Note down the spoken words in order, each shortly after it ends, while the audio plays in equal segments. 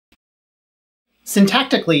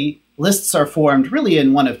Syntactically, lists are formed really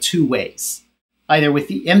in one of two ways. Either with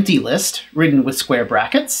the empty list, written with square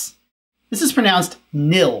brackets. This is pronounced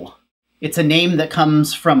nil. It's a name that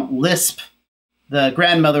comes from Lisp, the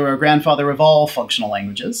grandmother or grandfather of all functional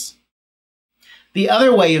languages. The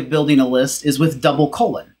other way of building a list is with double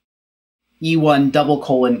colon. E1 double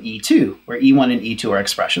colon E2, where E1 and E2 are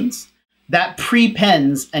expressions. That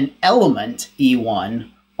prepends an element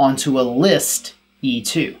E1 onto a list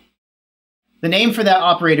E2. The name for that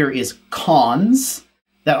operator is cons.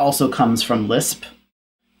 That also comes from Lisp.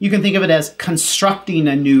 You can think of it as constructing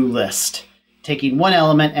a new list, taking one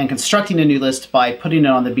element and constructing a new list by putting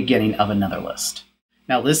it on the beginning of another list.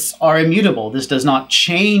 Now, lists are immutable. This does not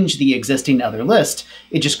change the existing other list.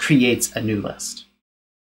 It just creates a new list.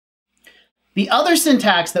 The other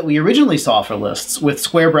syntax that we originally saw for lists with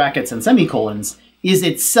square brackets and semicolons is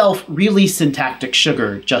itself really syntactic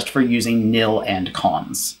sugar just for using nil and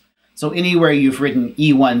cons. So anywhere you've written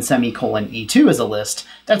E1 semicolon E2 as a list,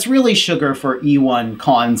 that's really sugar for E1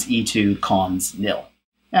 cons E2 cons nil.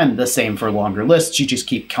 And the same for longer lists, you just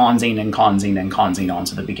keep consing and consing and consing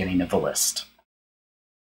onto the beginning of the list.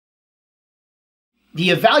 The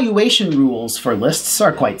evaluation rules for lists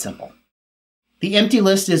are quite simple. The empty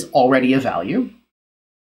list is already a value.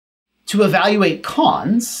 To evaluate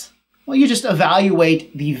cons, well, you just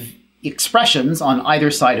evaluate the expressions on either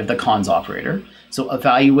side of the cons operator. So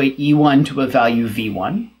evaluate E1 to a value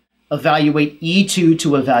V1, evaluate E2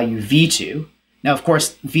 to a value V2. Now, of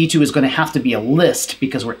course, V2 is going to have to be a list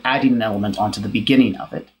because we're adding an element onto the beginning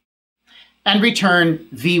of it. And return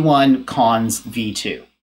V1 cons V2.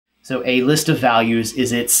 So a list of values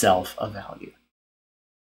is itself a value.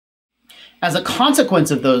 As a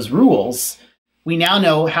consequence of those rules, we now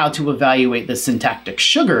know how to evaluate the syntactic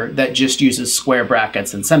sugar that just uses square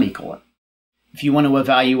brackets and semicolon. If you want to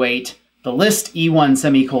evaluate the list E1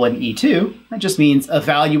 semicolon E2, that just means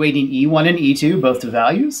evaluating E1 and E2, both the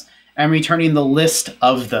values, and returning the list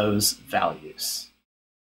of those values.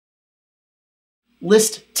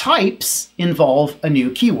 List types involve a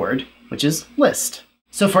new keyword, which is list.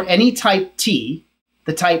 So for any type T,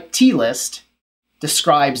 the type T-list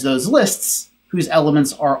describes those lists whose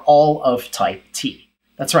elements are all of type T.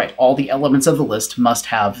 That's right, all the elements of the list must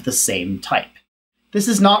have the same type. This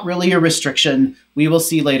is not really a restriction. We will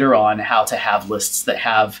see later on how to have lists that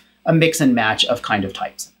have a mix and match of kind of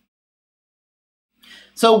types.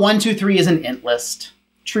 So 1, 2, 3 is an int list.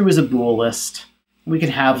 True is a bool list. We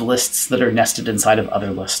can have lists that are nested inside of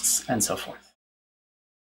other lists, and so forth.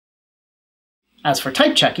 As for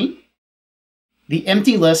type checking, the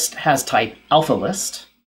empty list has type alpha list.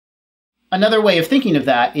 Another way of thinking of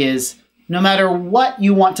that is no matter what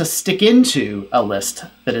you want to stick into a list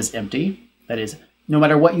that is empty, that is, no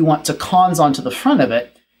matter what you want to cons onto the front of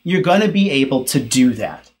it, you're going to be able to do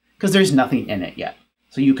that because there's nothing in it yet.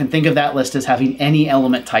 So you can think of that list as having any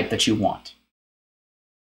element type that you want.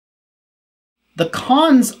 The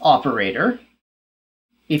cons operator,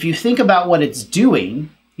 if you think about what it's doing,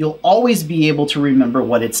 you'll always be able to remember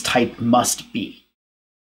what its type must be.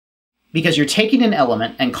 Because you're taking an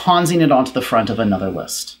element and consing it onto the front of another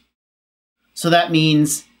list. So that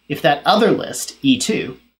means if that other list,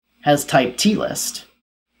 E2, has type T-list,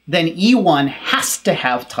 then E1 has to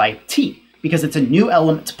have type T, because it's a new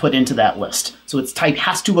element to put into that list. So its type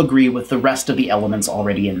has to agree with the rest of the elements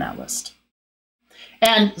already in that list.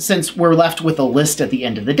 And since we're left with a list at the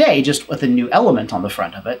end of the day, just with a new element on the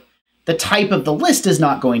front of it, the type of the list is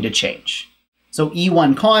not going to change. So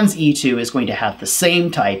E1 cons E2 is going to have the same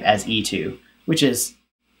type as E2, which is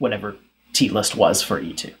whatever T-list was for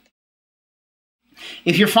E2.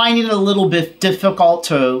 If you're finding it a little bit difficult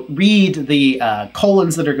to read the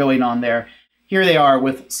colons that are going on there, here they are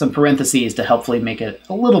with some parentheses to helpfully make it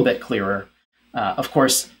a little bit clearer. Of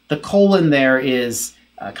course, the colon there is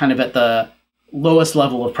kind of at the lowest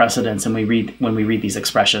level of precedence when we read these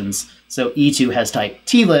expressions. So E2 has type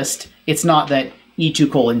T-list. It's not that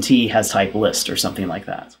E2 colon T has type list or something like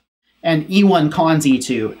that. And E1 cons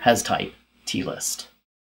E2 has type T-list.